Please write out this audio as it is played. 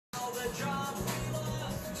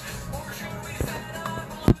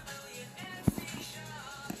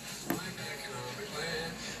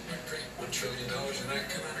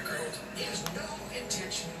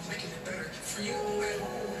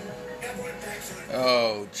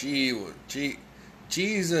Oh,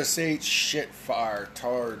 Jesus ate shit fire,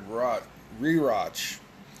 tard, rot, rewatch.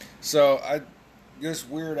 So this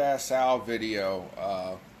weird ass Al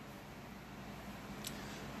video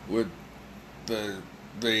with the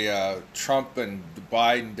Trump and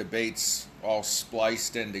Biden debates all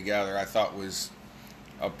spliced in together, I thought was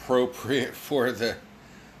appropriate for the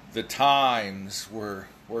times we're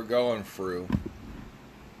going through.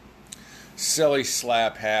 Silly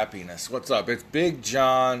slap happiness. What's up? It's Big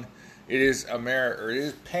John. It is America. It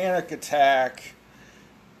is Panic Attack.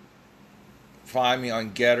 Find me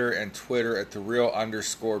on Getter and Twitter at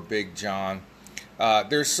 @thereal_Big John.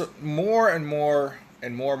 There's more and more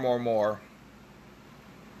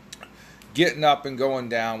getting up and going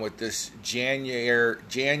down with this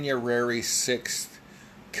January 6th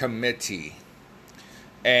committee,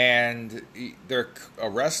 and they're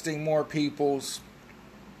arresting more peoples.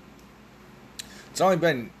 It's only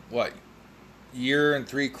been, year and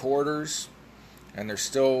 3/4, and they're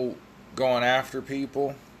still going after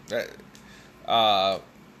people. Pardon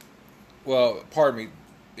me.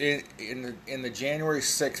 In the January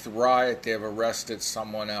 6th riot, they have arrested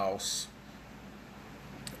someone else.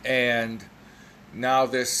 And now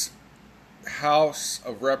this House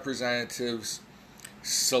of Representatives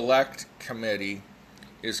Select Committee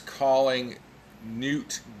is calling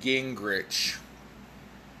Newt Gingrich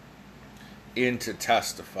in to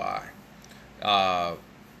testify. I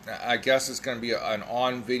guess it's going to be an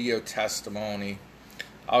on-video testimony.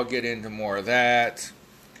 I'll get into more of that.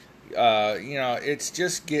 It's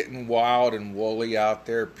just getting wild and woolly out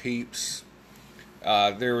there, peeps.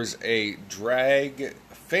 There was a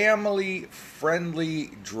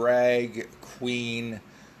family-friendly drag queen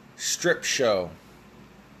strip show.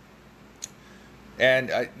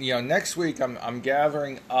 And, next week I'm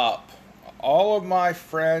gathering up all of my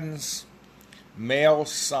friends' male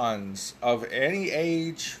sons of any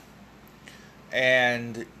age,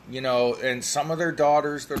 and and some of their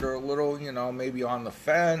daughters that are a little maybe on the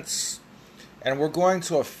fence, and we're going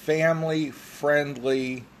to a family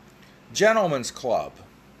friendly gentleman's club,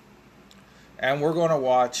 and we're going to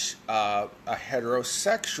watch a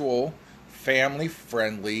heterosexual family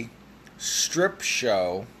friendly strip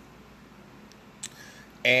show.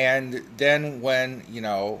 And then when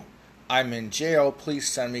I'm in jail, please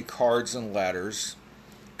send me cards and letters,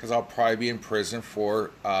 because I'll probably be in prison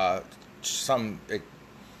for it's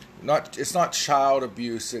not child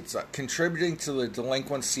abuse, it's contributing to the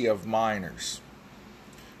delinquency of minors.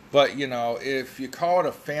 But, if you call it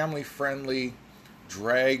a family-friendly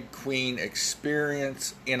drag queen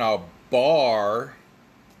experience in a bar,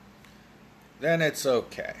 then it's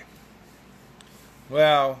okay.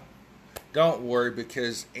 Well, don't worry,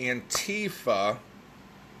 because Antifa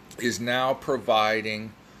is now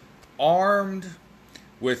providing armed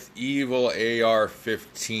with evil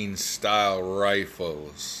AR-15 style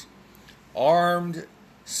rifles, armed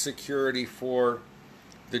security for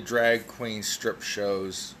the drag queen strip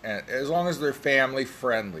shows, and as long as they're family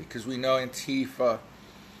friendly, because we know Antifa,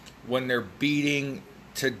 when they're beating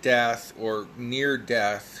to death or near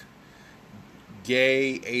death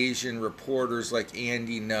gay Asian reporters like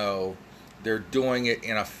Andy Ngo, they're doing it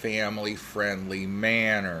in a family-friendly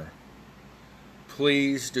manner.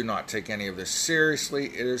 Please do not take any of this seriously.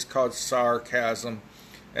 It is called sarcasm,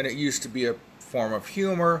 and it used to be a form of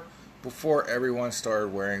humor before everyone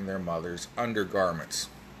started wearing their mother's undergarments.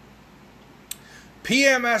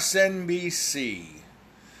 PMSNBC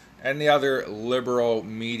and the other liberal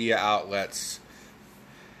media outlets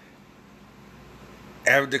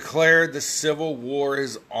have declared the Civil War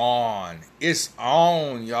is on. It's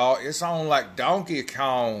on, y'all. It's on like Donkey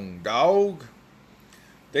Kong, dog.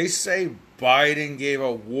 They say Biden gave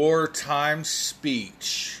a wartime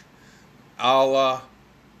speech a la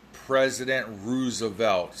President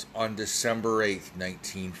Roosevelt on December 8th,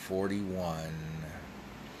 1941.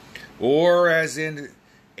 Or as in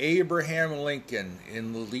Abraham Lincoln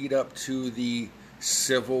in the lead up to the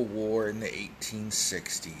Civil War in the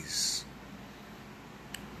 1860s.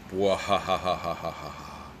 Oh,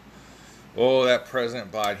 that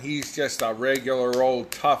President Biden, he's just a regular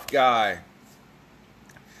old tough guy.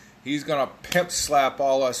 He's going to pimp slap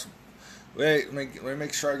all us. Wait, let me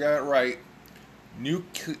make sure I got it right.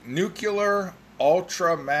 Nuclear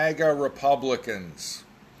ultra MAGA Republicans,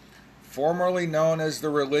 formerly known as the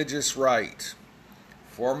religious right,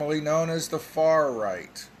 formerly known as the far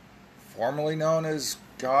right, formerly known as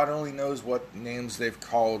God only knows what names they've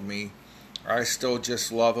called me. I still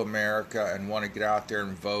just love America and want to get out there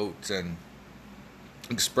and vote and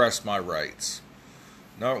express my rights.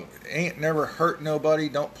 No, ain't never hurt nobody,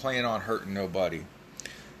 don't plan on hurting nobody.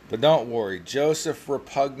 But don't worry, Joseph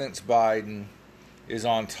Repugnance Biden is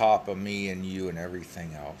on top of me and you and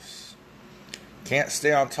everything else. Can't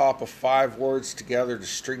stay on top of 5 words together to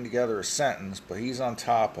string together a sentence, but he's on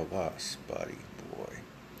top of us, buddy, boy.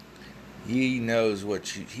 He knows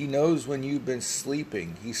he knows when you've been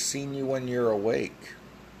sleeping. He's seen you when you're awake.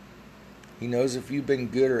 He knows if you've been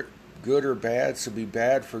good or bad, so be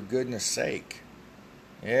bad for goodness sake.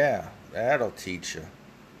 Yeah, that'll teach you.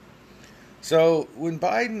 So when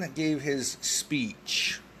Biden gave his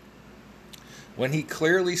speech, when he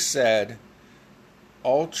clearly said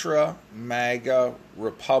ultra MAGA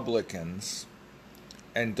Republicans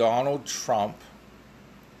and Donald Trump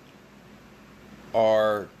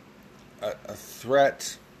are a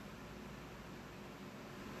threat.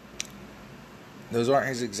 Those aren't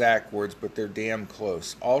his exact words, but they're damn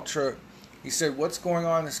close. He said, what's going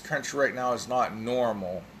on in this country right now is not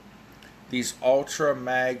normal. These ultra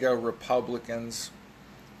MAGA Republicans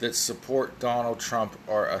that support Donald Trump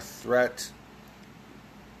are a threat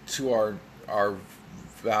to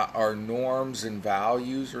our norms and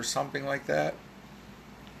values or something like that.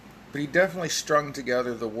 But he definitely strung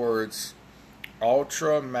together the words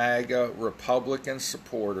ultra MAGA Republican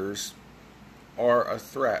supporters are a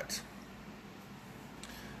threat.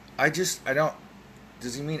 I don't,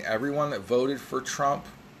 does he mean everyone that voted for Trump?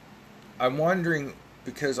 I'm wondering,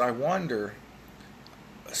 because I wonder,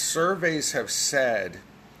 surveys have said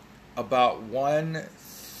about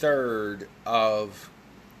 1/3 of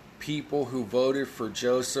people who voted for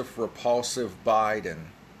Joseph Repulsive Biden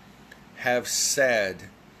have said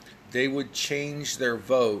they would change their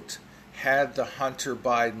vote had the Hunter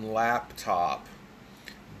Biden laptop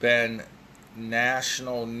been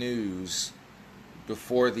national news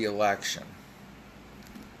before the election.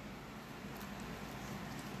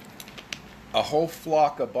 A whole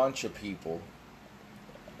flock, a bunch of people,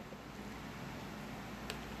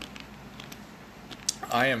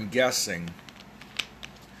 I am guessing,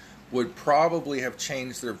 would probably have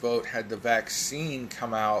changed their vote had the vaccine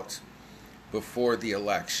come out before the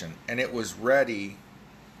election. And it was ready,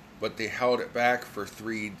 but they held it back for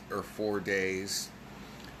 3 or 4 days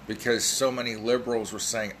because so many liberals were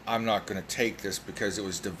saying, I'm not going to take this because it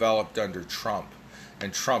was developed under Trump.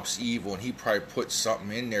 And Trump's evil, and he probably put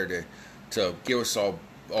something in there to give us all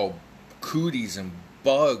cooties and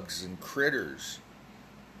bugs and critters.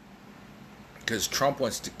 Because Trump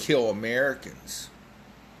wants to kill Americans.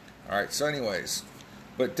 Alright, so anyways,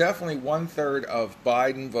 but definitely 1/3 of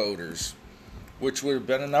Biden voters, which would have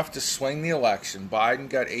been enough to swing the election. Biden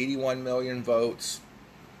got 81 million votes.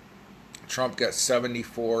 Trump got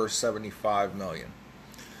 74 or 75 million.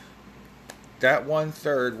 That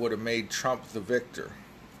 1/3 would have made Trump the victor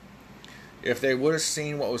if they would have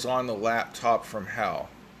seen what was on the laptop from hell.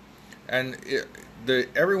 And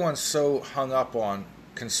everyone's so hung up on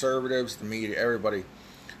conservatives, the media, everybody,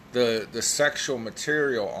 the sexual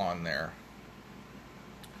material on there.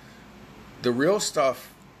 The real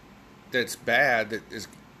stuff that's bad,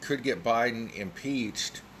 could get Biden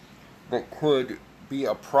impeached, but could be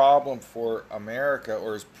a problem for America,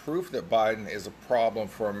 or is proof that Biden is a problem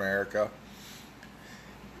for America,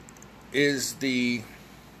 is the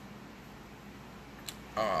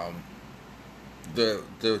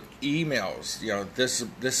emails,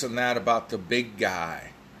 this and that about the big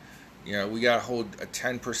guy. We got to hold a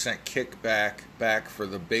 10% kickback back for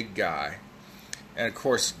the big guy. And of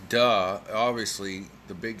course, obviously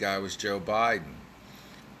the big guy was Joe Biden.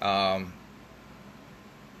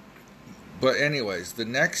 But anyways, the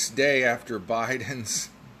next day after Biden's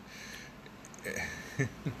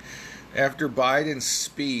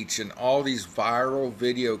speech and all these viral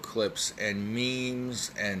video clips and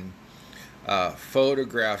memes and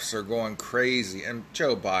photographs are going crazy, and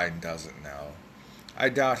Joe Biden doesn't know. I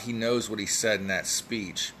doubt he knows what he said in that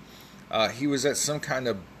speech. He was at some kind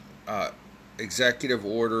of executive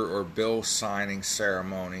order or bill signing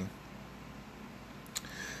ceremony,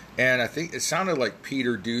 and I think it sounded like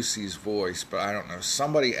Peter Doocy's voice, but I don't know.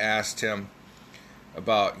 Somebody asked him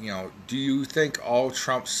about, do you think all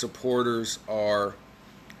Trump supporters are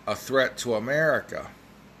a threat to America?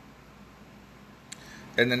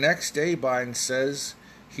 And the next day Biden says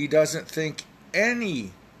he doesn't think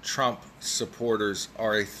any Trump supporters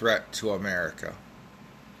are a threat to America.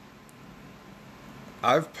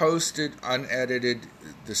 I've posted unedited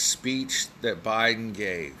the speech that Biden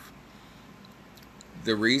gave.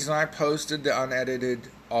 The reason I posted the unedited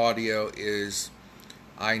audio is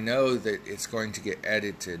I know that it's going to get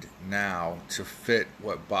edited now to fit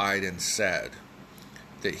what Biden said,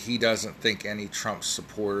 that he doesn't think any Trump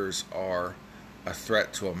supporters are a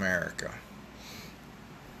threat to America.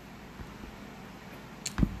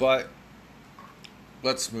 But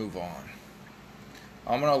let's move on.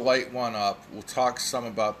 I'm going to light one up. We'll talk some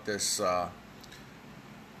about this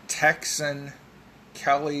Texan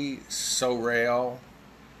Kelly Sorrell,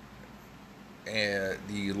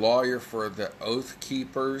 the lawyer for the Oath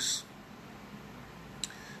Keepers,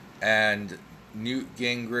 and Newt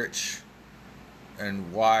Gingrich,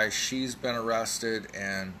 and why she's been arrested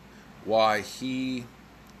and why he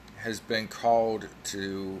has been called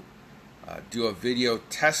to do a video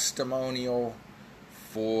testimonial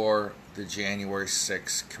for the January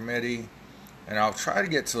 6th committee. And I'll try to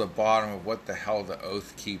get to the bottom of what the hell the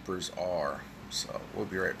Oath Keepers are. So we'll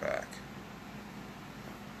be right back.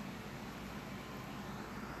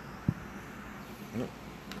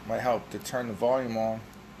 Might help to turn the volume on.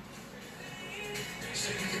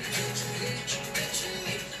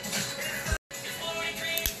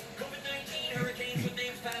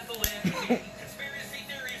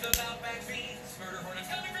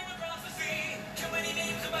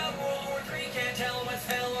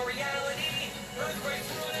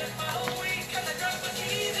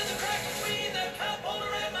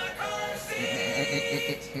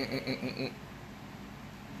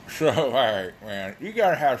 So, alright, man, you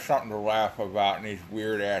gotta have something to laugh about in these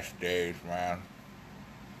weird ass days, man.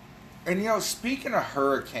 And you know, speaking of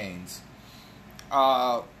hurricanes,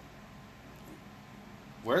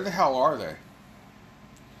 where the hell are they?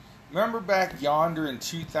 Remember back yonder in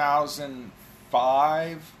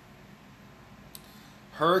 2005?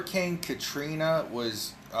 Hurricane Katrina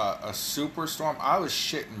was a superstorm. I was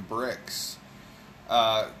shitting bricks.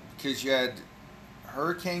 Because you had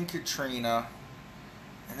Hurricane Katrina,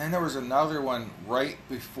 and then there was another one right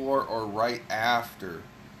before or right after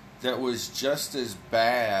that was just as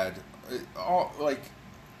bad.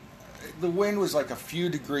 The wind was like a few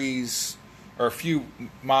degrees or a few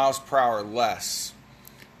miles per hour less.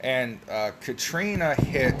 And Katrina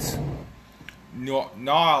hit New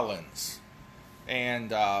Orleans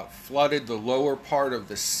and flooded the lower part of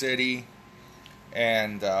the city.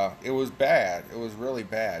 And it was bad. It was really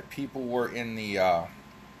bad. People were in the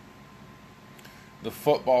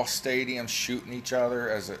football stadium shooting each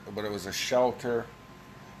other but it was a shelter.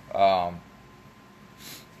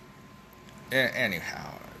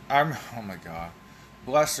 Anyhow, oh my God,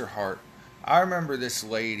 bless her heart. I remember this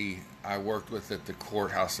lady I worked with at the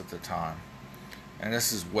courthouse at the time, and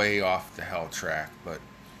this is way off the hell track, but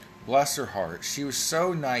bless her heart. She was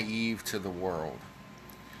so naive to the world.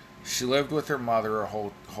 She lived with her mother her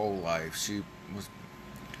whole life.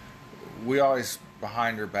 We always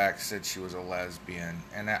behind her back said she was a lesbian,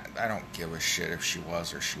 and I don't give a shit if she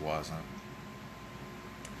was or she wasn't.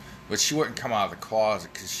 But she wouldn't come out of the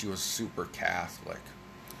closet because she was super Catholic.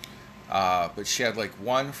 But she had like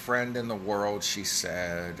one friend in the world, she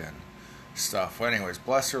said, and stuff. Well, anyways,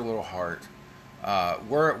 bless her little heart.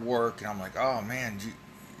 We're at work, and I'm like, oh man.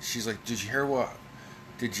 She's like, did you hear about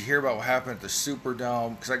what happened at the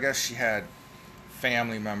Superdome? Because I guess she had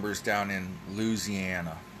family members down in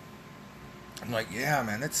Louisiana. I'm like, yeah,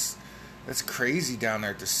 man, that's crazy down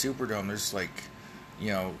there at the Superdome. There's like,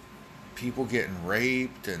 people getting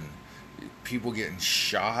raped and people getting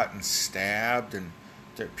shot and stabbed, and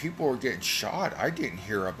people were getting shot. I didn't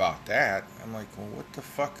hear about that. I'm like, well, what the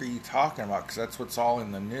fuck are you talking about? Because that's what's all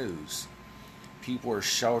in the news. People are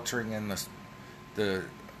sheltering in the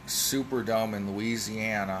Superdome in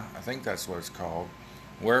Louisiana. I think that's what it's called.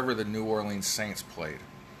 Wherever the New Orleans Saints played.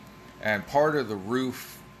 And part of the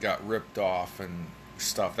roof got ripped off and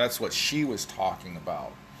stuff. That's what she was talking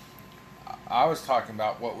about. I was talking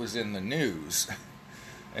about what was in the news.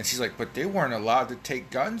 And she's like, but they weren't allowed to take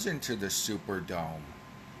guns into the Superdome.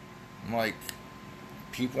 I'm like,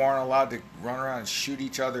 people aren't allowed to run around and shoot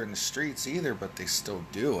each other in the streets either, but they still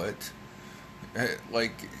do it.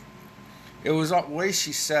 Like, it was the way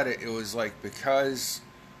she said it. It was like because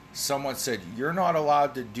someone said you're not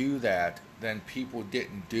allowed to do that, then people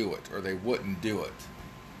didn't do it or they wouldn't do it.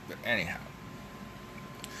 But anyhow,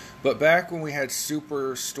 but back when we had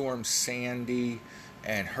Superstorm Sandy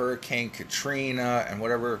and Hurricane Katrina and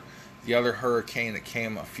whatever the other hurricane that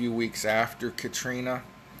came a few weeks after Katrina,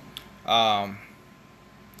 all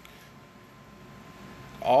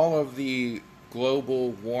of the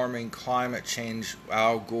global warming, climate change,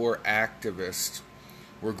 Al Gore activists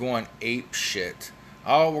were going ape shit.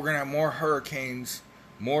 Oh, we're going to have more hurricanes,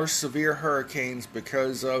 more severe hurricanes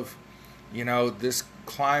because of, this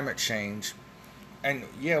climate change. And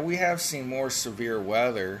yeah, we have seen more severe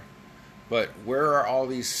weather, but where are all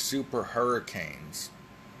these super hurricanes?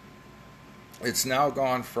 It's now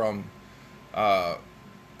gone from, I'll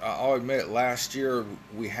admit, last year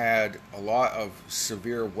we had a lot of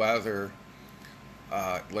severe weather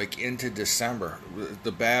like into December.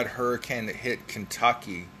 The bad hurricane that hit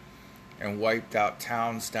Kentucky and wiped out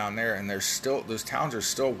towns down there, and those towns are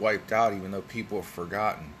still wiped out, even though people have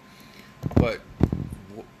forgotten. But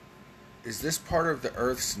is this part of the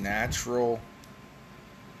Earth's natural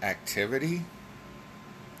activity,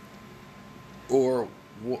 or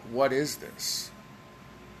what is this?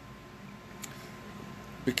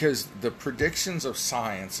 Because the predictions of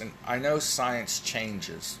science, and I know science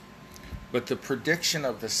changes, but the prediction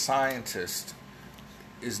of the scientist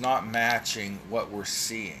is not matching what we're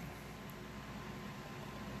seeing.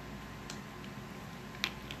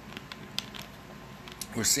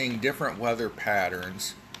 We're seeing different weather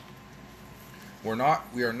patterns. We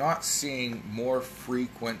are not seeing more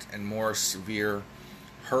frequent and more severe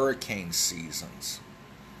hurricane seasons.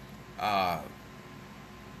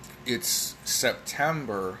 It's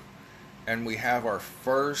September, and we have our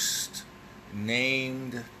first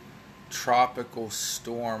named tropical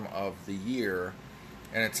storm of the year,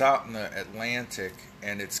 and it's out in the Atlantic,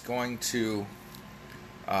 and it's going to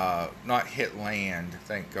not hit land,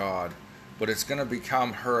 thank God, but it's going to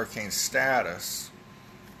become hurricane status.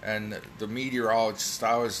 And the meteorologist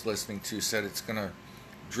I was listening to said it's going to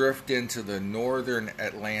drift into the northern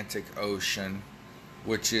Atlantic Ocean,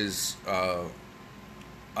 which is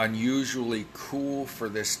unusually cool for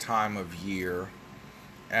this time of year.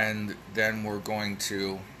 And then it's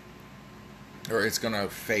going to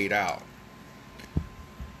fade out.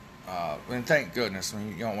 And thank goodness. I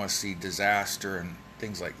mean, you don't want to see disaster and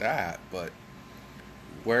things like that, but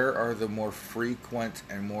where are the more frequent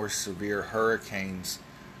and more severe hurricanes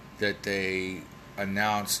that they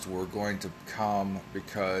announced were going to come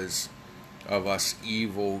because of us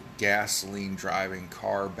evil gasoline driving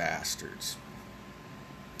car bastards?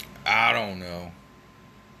 I don't know.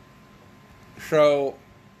 So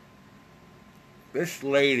this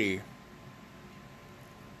lady,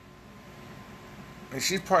 and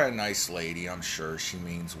she's probably a nice lady, I'm sure she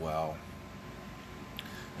means well,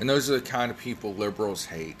 and those are the kind of people liberals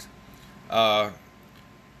hate.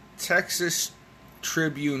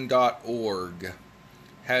 TexasTribune.org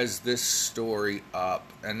has this story up,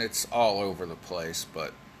 and it's all over the place,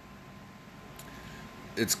 but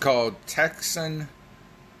it's called Texan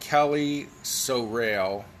Kelly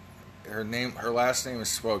Sorrell. Her last name is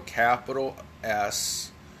spelled capital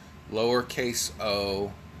S, lowercase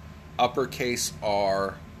o, uppercase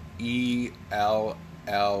R, ELLE.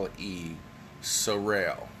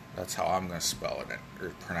 Sorrell. That's how I'm going to spell it or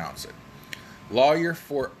pronounce it. Lawyer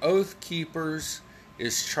for Oath Keepers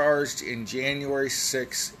is charged in January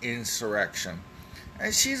 6th insurrection.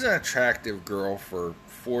 And she's an attractive girl for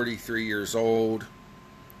 43 years old.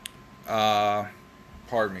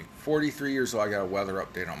 43 years old. I got a weather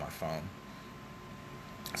update on my phone,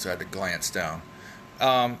 so I had to glance down.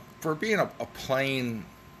 For being a plain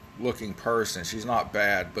looking person, she's not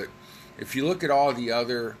bad, but if you look at all the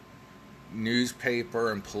other newspaper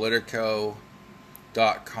and Politico.com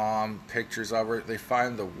pictures of her, they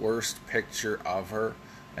find the worst picture of her,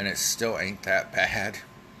 and it still ain't that bad.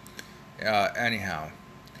 Anyhow,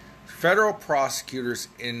 federal prosecutors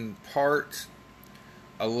in part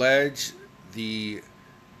allege the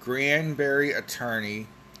Granbury attorney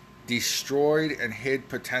destroyed and hid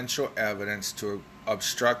potential evidence to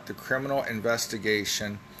obstruct the criminal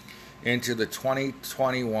investigation into the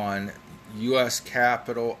 2021 U.S.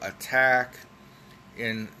 Capitol attack,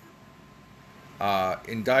 in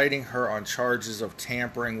indicting her on charges of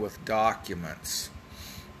tampering with documents.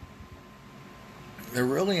 They're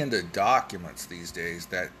really into documents these days,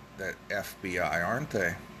 that FBI, aren't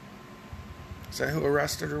they? Is that who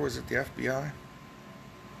arrested her? Was it the FBI?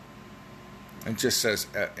 It just says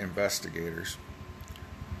investigators.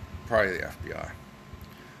 Probably the FBI.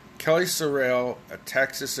 Kelly Sorrell, a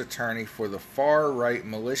Texas attorney for the far-right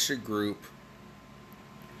militia group,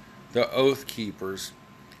 the Oath Keepers,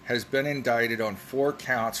 has been indicted on 4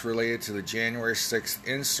 counts related to the January 6th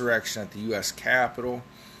insurrection at the U.S. Capitol,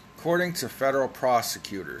 according to federal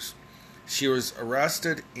prosecutors. She was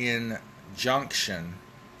arrested in Junction,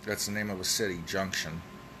 that's the name of a city, Junction,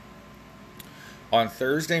 on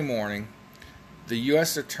Thursday morning. The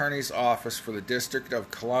U.S. Attorney's Office for the District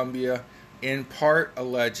of Columbia in part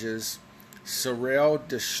alleges Sorrell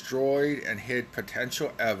destroyed and hid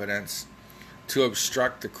potential evidence to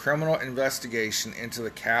obstruct the criminal investigation into the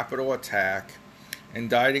Capitol attack,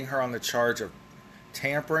 indicting her on the charge of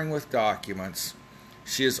tampering with documents.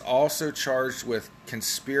 She is also charged with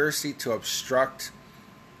conspiracy to obstruct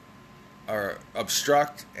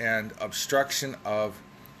and obstruction of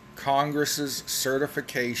Congress's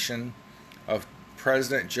certification of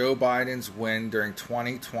President Joe Biden's win during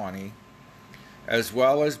 2020, as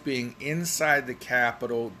well as being inside the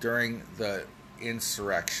Capitol during the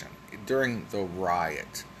insurrection, during the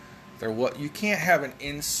riot. You can't have an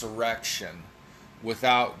insurrection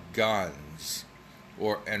without guns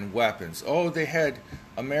and weapons. Oh, they had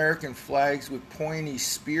American flags with pointy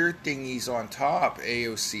spear thingies on top,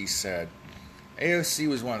 AOC said. AOC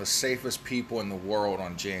was one of the safest people in the world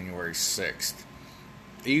on January 6th.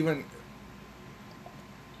 Even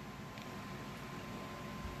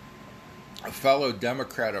a fellow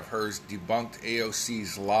Democrat of hers debunked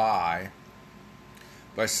AOC's lie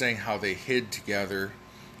by saying how they hid together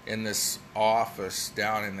in this office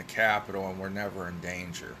down in the Capitol and were never in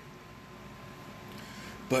danger.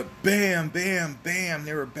 But bam, bam, bam,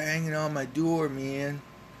 they were banging on my door, man.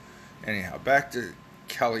 Anyhow, back to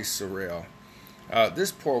Kelly Sorrell.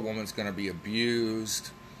 This poor woman's going to be abused.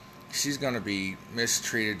 She's going to be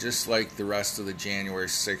mistreated just like the rest of the January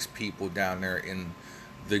 6th people down there in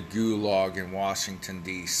the gulag in Washington,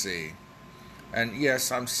 D.C. And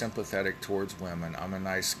yes, I'm sympathetic towards women. I'm a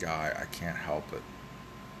nice guy. I can't help it.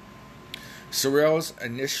 Sorrell's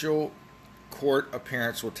initial court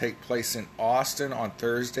appearance will take place in Austin on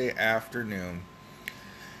Thursday afternoon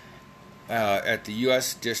at the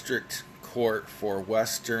U.S. District Court for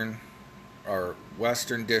Western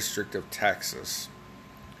District of Texas.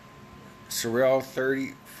 Sorrell,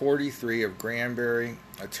 43 of Granbury,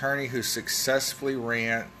 attorney who unsuccessfully,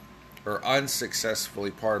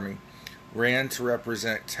 ran to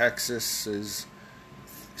represent Texas's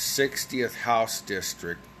 60th House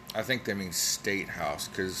District. I think they mean State House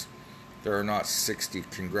because there are not 60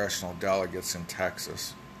 congressional delegates in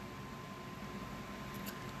Texas.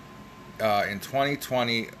 In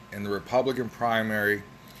 2020, in the Republican primary,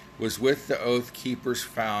 was with the Oath Keepers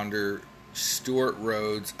founder Stuart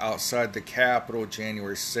Rhodes outside the Capitol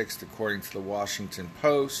January 6th, according to the Washington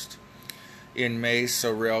Post. In May,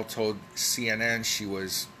 Sorrell told CNN she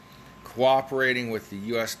was cooperating with the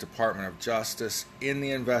U.S. Department of Justice in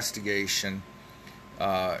the investigation,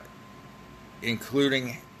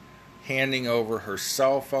 including handing over her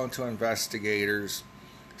cell phone to investigators.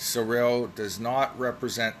 Sorrell does not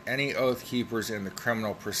represent any Oath Keepers in the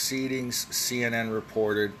criminal proceedings, CNN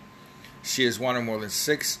reported. She is one of more than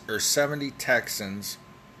 70 Texans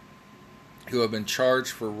who have been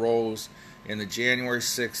charged for roles in the January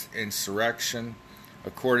 6th insurrection,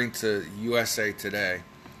 according to USA Today.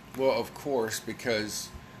 Well, of course, because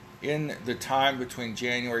in the time between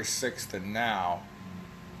January 6th and now,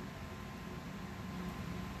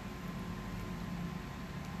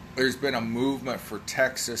 there's been a movement for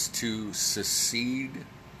Texas to secede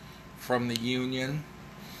from the Union.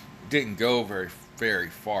 Didn't go very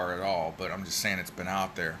far at all, but I'm just saying it's been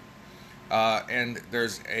out there. And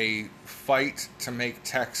there's a fight to make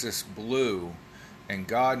Texas blue, and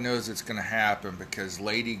God knows it's going to happen because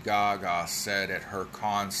Lady Gaga said at her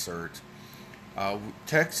concert,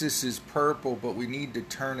 Texas is purple, but we need to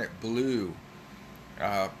turn it blue.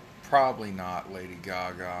 Probably not, Lady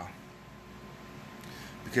Gaga,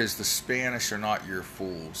 because the Spanish are not your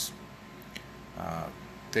fools.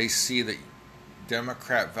 They see that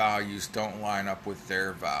Democrat values don't line up with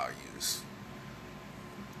their values.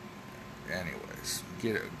 Anyways,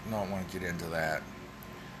 don't want to get into that.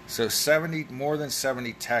 So more than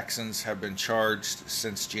 70 Texans have been charged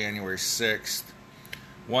since January 6th.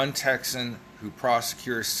 One Texan who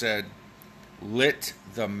prosecutors said lit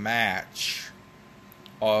the match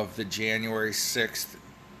of the January 6th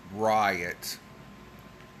riot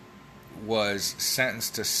was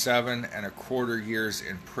sentenced to 7.25 years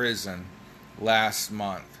in prison last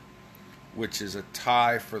month, which is a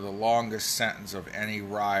tie for the longest sentence of any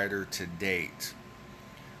rioter to date.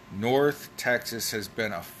 North Texas has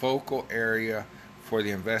been a focal area for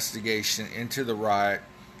the investigation into the riot,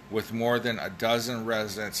 with more than a dozen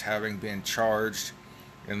residents having been charged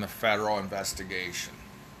in the federal investigation.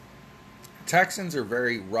 Texans are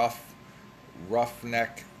very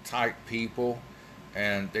roughneck type people,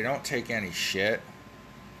 and they don't take any shit.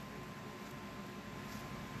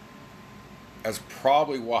 That's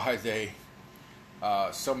probably why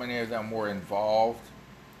so many of them were involved.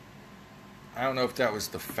 I don't know if that was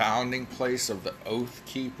the founding place of the Oath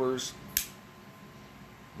Keepers,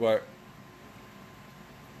 but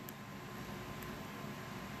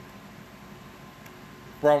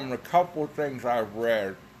from a couple of things I've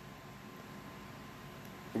read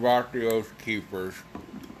about the Oath Keepers,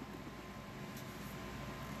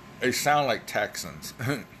 they sound like Texans.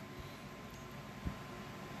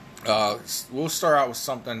 We'll start out with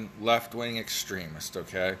something left-wing extremist,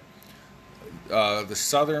 okay? The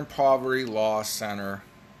Southern Poverty Law Center,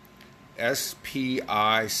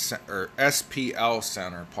 SPL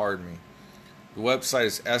Center, The website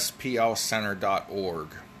is splcenter.org.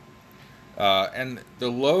 And the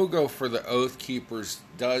logo for the Oath Keepers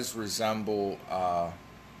does resemble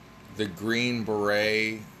the Green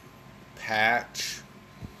Beret patch.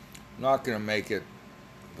 I'm not going to make it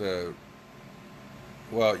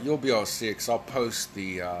well, you'll be able to see it because I'll post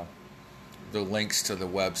the links to the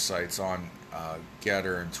websites on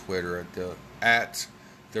Getter and Twitter at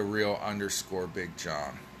the real_Big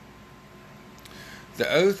John. The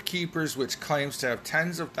Oath Keepers, which claims to have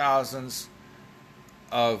tens of thousands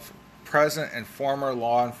of present and former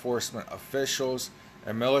law enforcement officials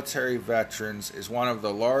and military veterans, is one of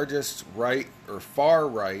the largest right or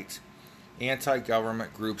far-right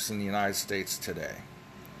anti-government groups in the United States today.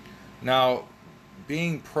 Now,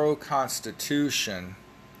 being pro-Constitution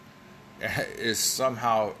is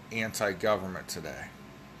somehow anti-government today.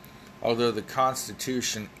 Although the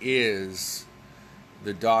Constitution is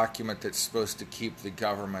the document that's supposed to keep the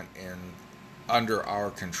government under our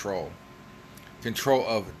control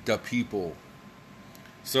of the people.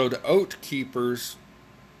 So the Oath Keepers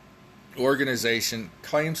organization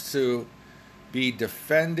claims to be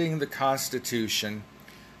defending the Constitution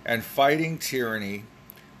and fighting tyranny,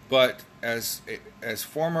 but as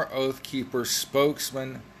former Oath Keeper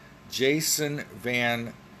spokesman Jason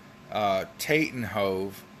Van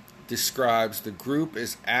Tatenhove describes, the group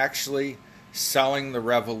is actually selling the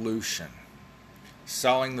revolution.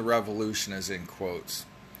 Selling the revolution is in quotes.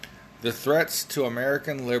 The threats to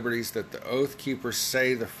American liberties that the Oath Keepers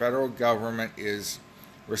say the federal government is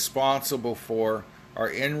responsible for are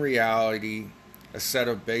in reality a set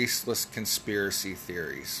of baseless conspiracy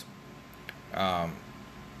theories. I'll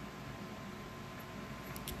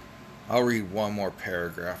read one more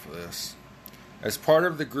paragraph of this. As part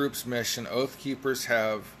of the group's mission, Oath Keepers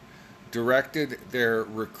have directed their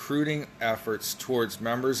recruiting efforts towards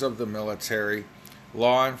members of the military,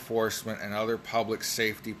 law enforcement, and other public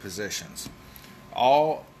safety positions.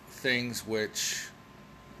 All things which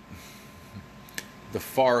the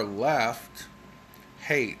far left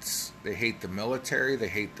hates. They hate the military, they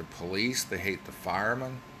hate the police, they hate the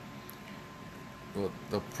firemen. Well,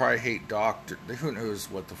 they'll probably hate doctors. Who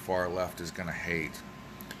knows what the far left is going to hate?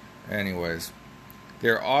 Anyways,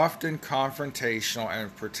 they're often confrontational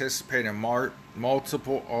and participate in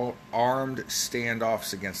multiple armed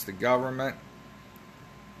standoffs against the government.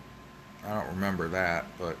 I don't remember that,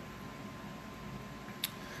 but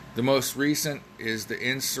the most recent is the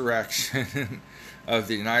insurrection of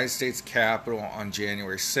the United States Capitol on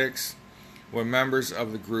January 6th, when members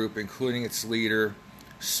of the group, including its leader,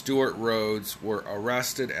 Stuart Rhodes, were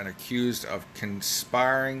arrested and accused of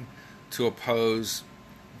conspiring to oppose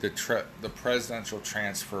the presidential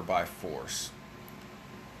transfer by force.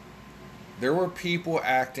 There were people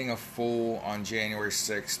acting a fool on January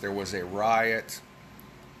 6th. There was a riot.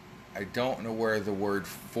 I don't know where the word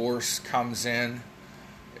force comes in.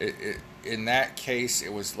 In that case,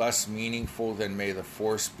 it was less meaningful than "May the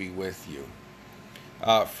Force be with you."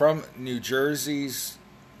 From New Jersey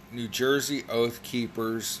Oath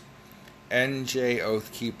Keepers,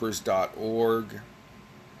 njoathkeepers.org.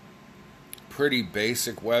 Pretty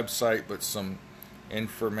basic website, but some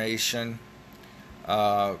information.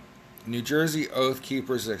 New Jersey Oath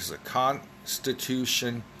Keepers is a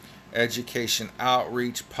Constitution, education,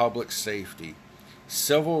 outreach, public safety,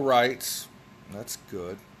 civil rights, that's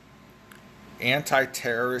good,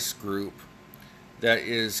 anti-terrorist group that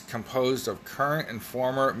is composed of current and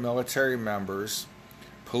former military members,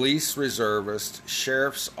 police reservists,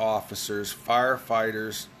 sheriff's officers,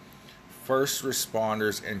 firefighters, first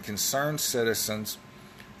responders, and concerned citizens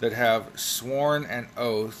that have sworn an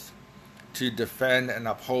oath to defend and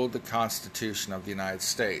uphold the Constitution of the United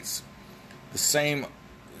States.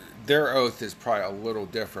 Their oath is probably a little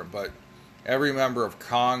different, but every member of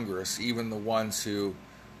Congress, even the ones who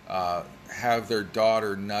have their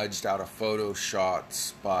daughter nudged out of photo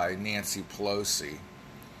shots by Nancy Pelosi,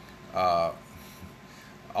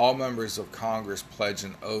 all members of Congress pledge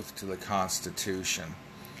an oath to the Constitution.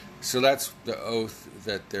 So that's the oath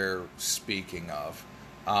that they're speaking of.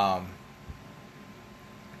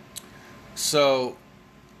 So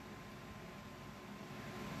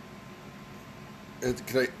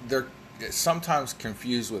they're sometimes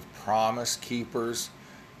confused with Promise Keepers,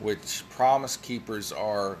 which Promise Keepers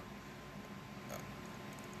are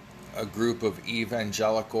a group of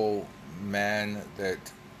evangelical men that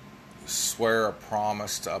swear a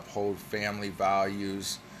promise to uphold family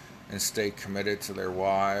values and stay committed to their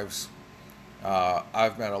wives.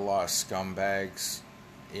 I've met a lot of scumbags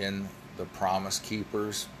in the Promise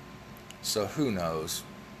Keepers, so who knows.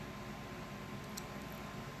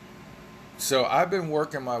 So I've been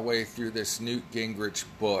working my way through this Newt Gingrich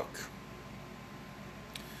book,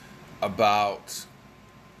 about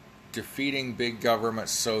defeating big government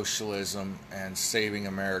socialism and saving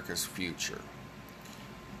America's future.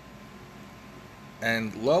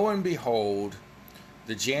 And lo and behold,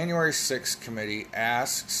 the January 6th committee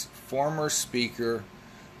asks former Speaker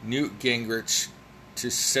Newt Gingrich to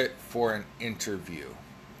sit for an interview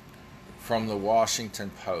from the Washington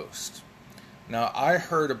Post. Now, I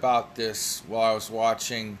heard about this while I was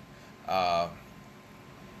watching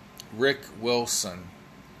Rick Wilson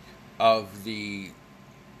of the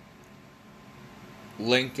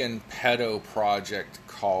Lincoln Pedo Project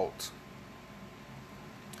cult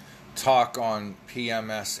talk on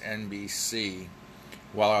PMSNBC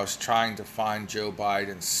while I was trying to find Joe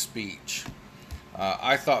Biden's speech.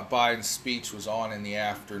 I thought Biden's speech was on in the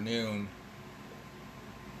afternoon,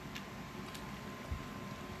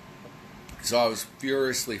 so I was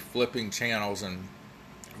furiously flipping channels and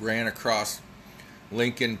ran across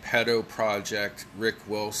Lincoln Pedo Project Rick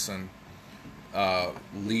Wilson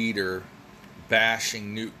leader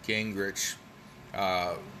bashing Newt Gingrich,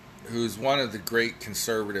 who's one of the great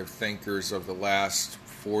conservative thinkers of the last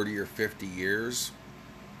 40 or 50 years.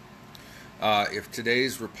 If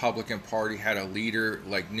today's Republican Party had a leader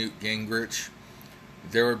like Newt Gingrich,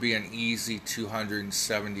 there would be an easy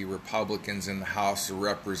 270 Republicans in the House of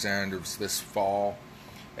Representatives this fall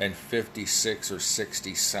and 56 or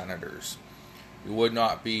 60 senators. It would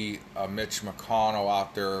not be a Mitch McConnell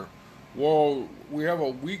out there, well, we have a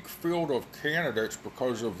weak field of candidates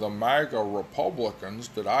because of the MAGA Republicans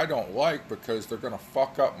that I don't like because they're going to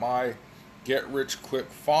fuck up my get-rich-quick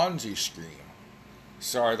Fonzie scheme.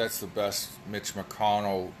 Sorry, that's the best Mitch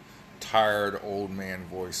McConnell tired old man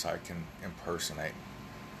voice I can impersonate.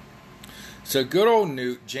 So good old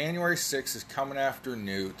Newt, January 6th is coming after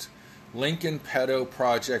Newt. Lincoln Pedo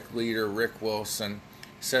Project leader Rick Wilson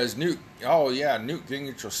says, Newt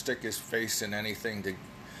Gingrich will stick his face in anything to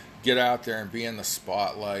get out there and be in the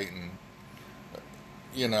spotlight, and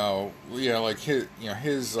like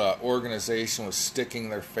his organization was sticking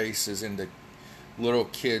their faces into little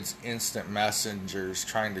kids' instant messengers,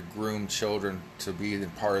 trying to groom children to be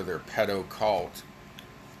part of their pedo cult.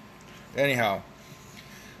 Anyhow,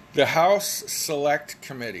 the House Select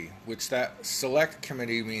Committee, which that Select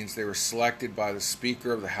Committee means they were selected by the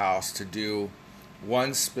Speaker of the House to do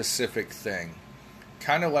one specific thing.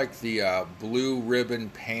 Kind of like the Blue Ribbon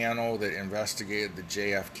panel that investigated the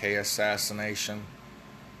JFK assassination.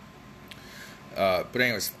 But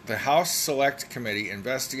anyways, the House Select Committee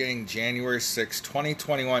investigating January 6,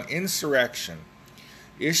 2021 insurrection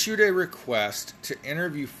issued a request to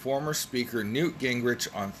interview former Speaker Newt Gingrich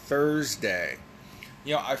on Thursday.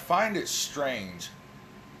 I find it strange.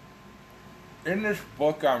 In this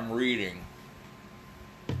book I'm reading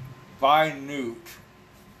by Newt,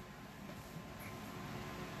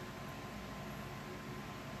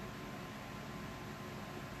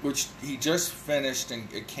 which he just finished,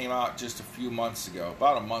 and it came out just a few months ago,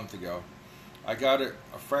 about a month ago. I got it,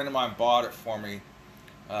 a friend of mine bought it for me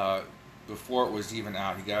before it was even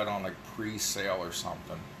out. He got it on like pre-sale or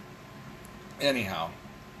something. Anyhow,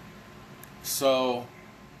 so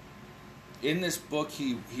in this book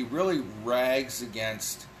he really rags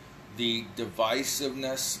against the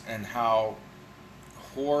divisiveness and how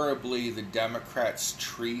horribly the Democrats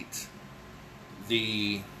treat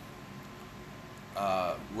the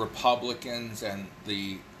Republicans and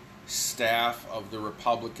the staff of the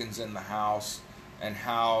Republicans in the House, and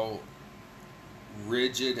how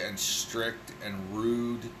rigid and strict and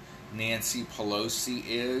rude Nancy Pelosi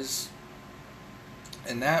is.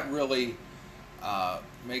 And that really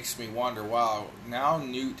makes me wonder, wow, now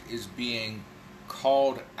Newt is being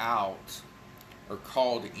called out or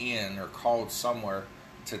called in or called somewhere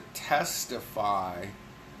to testify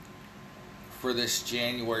for this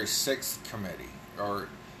January 6th committee, or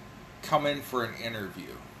come in for an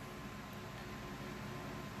interview.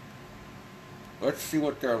 Let's see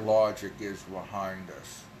what their logic is behind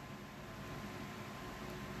this.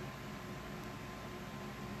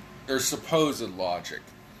 Their supposed logic.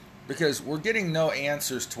 Because we're getting no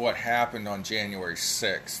answers to what happened on January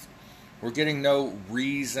 6th. We're getting no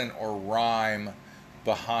reason or rhyme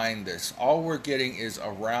behind this. All we're getting is a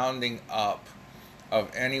rounding up of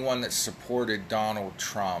anyone that supported Donald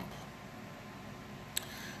Trump.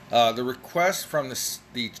 The request from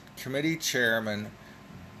the committee chairman,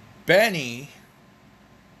 Benny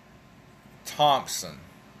Thompson,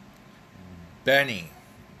 Benny,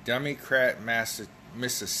 Democrat,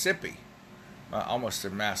 Mississippi, almost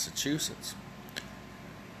in Massachusetts,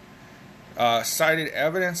 cited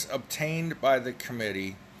evidence obtained by the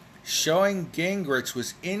committee showing Gingrich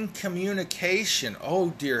was in communication.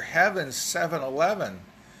 Oh dear heavens, 7-Eleven.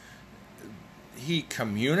 he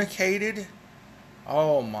communicated.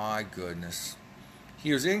 Oh my goodness.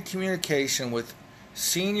 He was in communication with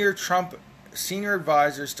senior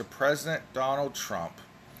advisors to President Donald Trump,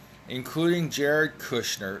 including Jared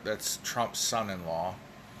Kushner, that's Trump's son-in-law,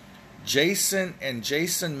 Jason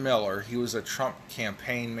Miller, he was a Trump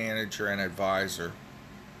campaign manager and advisor,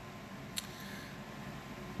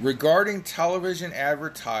 regarding television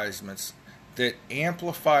advertisements that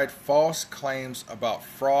amplified false claims about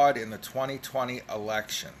fraud in the 2020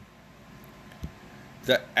 election.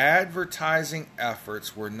 The advertising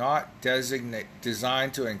efforts were not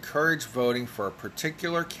designed to encourage voting for a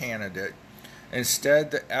particular candidate. Instead,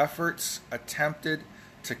 the efforts attempted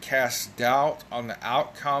to cast doubt on the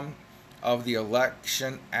outcome of the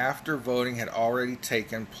election after voting had already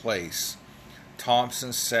taken place,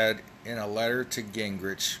 Thompson said in a letter to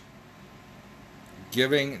Gingrich,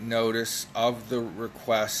 giving notice of the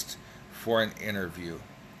request for an interview.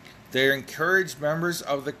 They encouraged members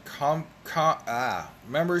of the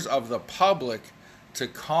public to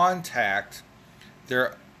contact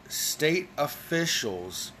their state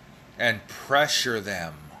officials and pressure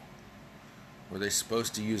them. Were they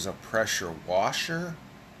supposed to use a pressure washer?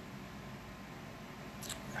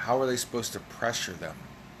 How were they supposed to pressure them?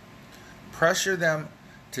 Pressure them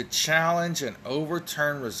to challenge and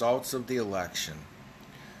overturn results of the election.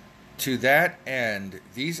 To that end,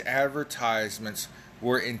 these advertisements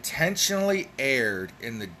were intentionally aired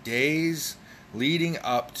in the days leading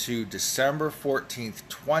up to December 14th,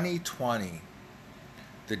 2020,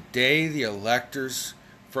 the day the electors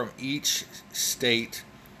from each state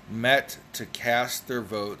met to cast their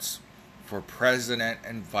votes for president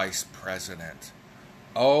and vice president.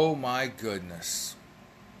 Oh my goodness.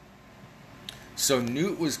 So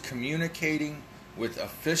Newt was communicating with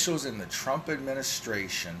officials in the Trump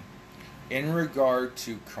administration in regard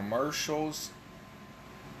to commercials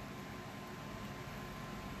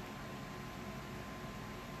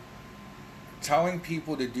telling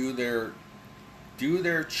people to do their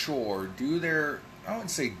chore, I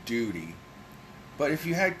wouldn't say duty, but if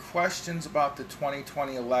you had questions about the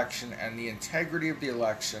 2020 election and the integrity of the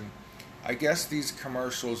election, I guess these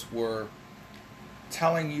commercials were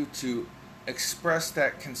telling you to express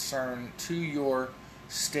that concern to your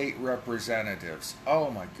state representatives.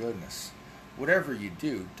 Oh my goodness. Whatever you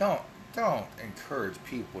do, don't encourage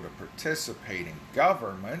people to participate in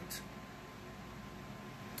government.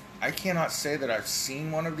 I cannot say that I've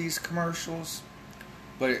seen one of these commercials,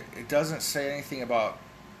 but it doesn't say anything about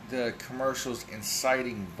the commercials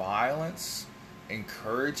inciting violence,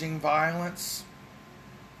 encouraging violence.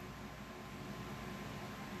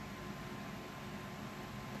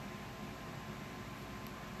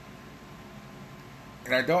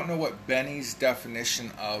 And I don't know what Benny's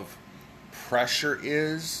definition of pressure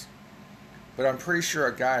is, but I'm pretty sure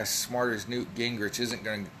a guy as smart as Newt Gingrich isn't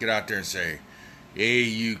going to get out there and say, "Hey,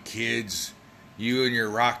 you kids, you and your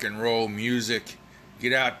rock and roll music,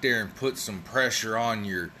 get out there and put some pressure on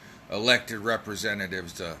your elected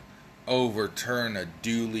representatives to overturn a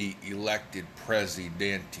duly elected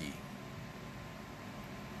presidente."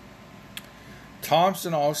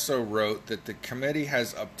 Thompson also wrote that the committee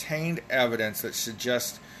has obtained evidence that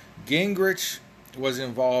suggests Gingrich was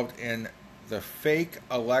involved in the fake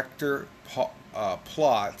elector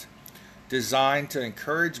plot designed to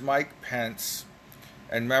encourage Mike Pence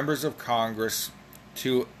and members of Congress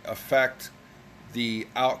to affect the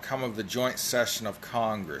outcome of the joint session of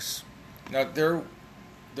Congress. Now, there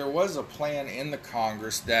was a plan in the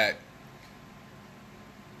Congress that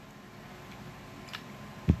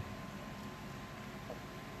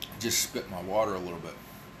just spit my water a little bit.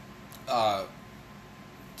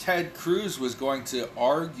 Ted Cruz was going to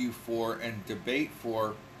argue for and debate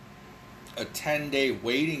for a 10-day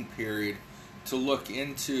waiting period to look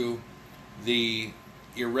into the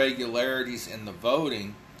irregularities in the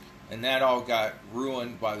voting, and that all got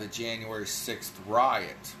ruined by the January 6th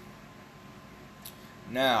riot.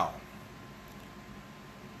 Now,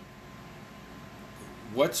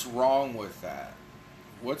 what's wrong with that?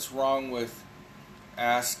 What's wrong with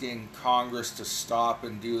asking Congress to stop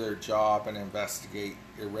and do their job and investigate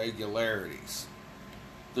irregularities?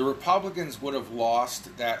 The Republicans would have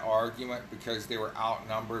lost that argument because they were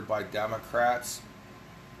outnumbered by Democrats,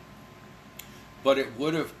 but it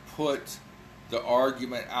would have put the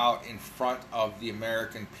argument out in front of the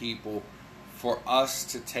American people for us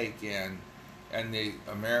to take in, and the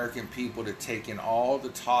American people to take in all the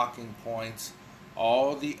talking points,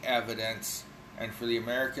 all the evidence, and for the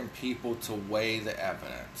American people to weigh the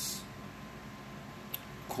evidence.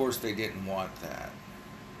 Of course, they didn't want that.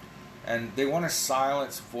 And they want to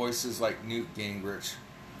silence voices like Newt Gingrich,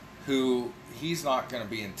 who he's not going to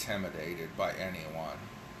be intimidated by anyone.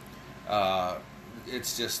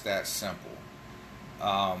 It's just that simple.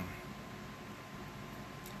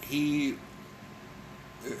 He'll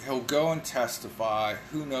go and testify.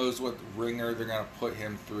 Who knows what ringer they're going to put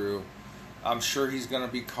him through. I'm sure he's going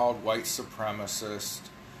to be called white supremacist.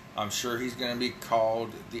 I'm sure he's going to be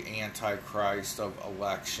called the Antichrist of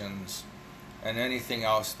elections and anything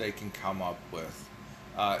else they can come up with.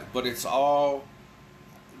 But it's all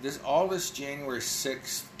this January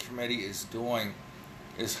 6th committee is doing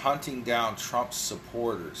is hunting down Trump's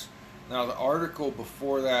supporters. Now, the article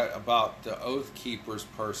before that about the Oath Keepers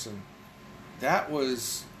person, that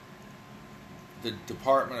was the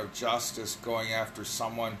Department of Justice going after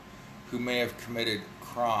someone who may have committed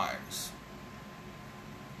crimes.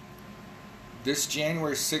 This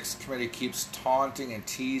January 6th committee keeps taunting and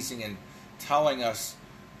teasing and telling us,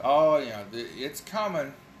 oh, you know, it's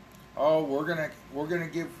coming. Oh, we're gonna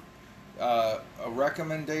give a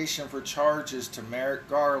recommendation for charges to Merrick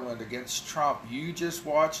Garland against Trump. You just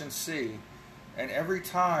watch and see. And every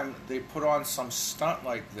time they put on some stunt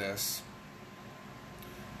like this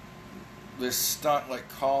stunt like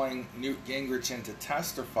calling Newt Gingrich in to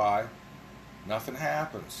testify, nothing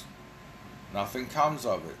happens. Nothing comes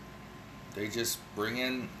of it. They just bring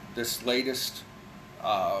in this latest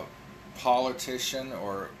politician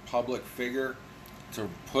or public figure to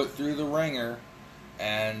put through the ringer,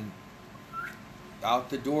 and out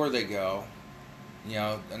the door they go. You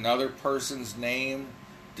know, another person's name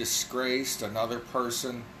disgraced, another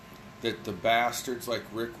person that the bastards like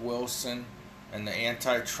Rick Wilson and the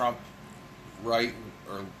anti-Trump right,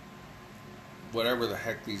 or whatever the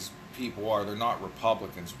heck these people are, they're not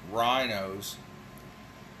Republicans, rhinos.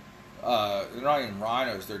 They're not even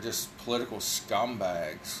rhinos, they're just political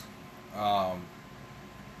scumbags.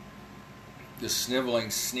 The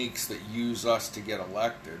sniveling sneaks that use us to get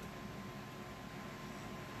elected.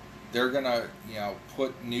 They're gonna, you know,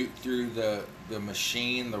 put Newt through the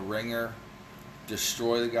machine, the ringer,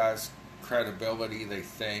 destroy the guy's credibility, they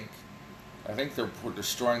think. I think they're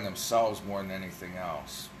destroying themselves more than anything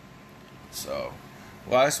else. So,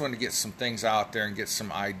 well, I just wanted to get some things out there and get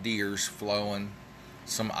some ideas flowing.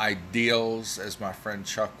 Some ideals, as my friend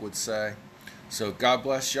Chuck would say. So God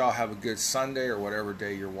bless y'all. Have a good Sunday or whatever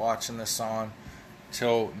day you're watching this on.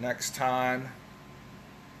 Till next time,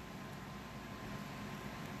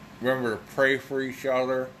 remember to pray for each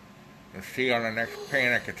other and see you on the next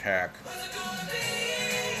panic attack.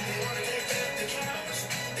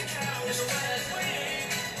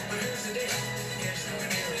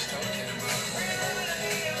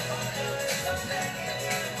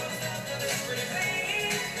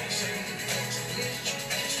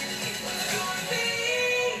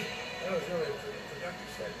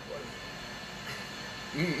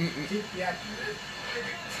 Keep the action. If you'll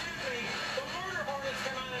excuse me, the murder hornets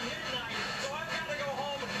come out at midnight, so I've got to go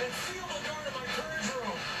home and seal the door to my purge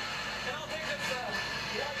room. And I'll take this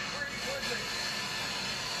white freak with me.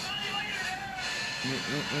 See you later,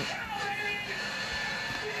 Dad!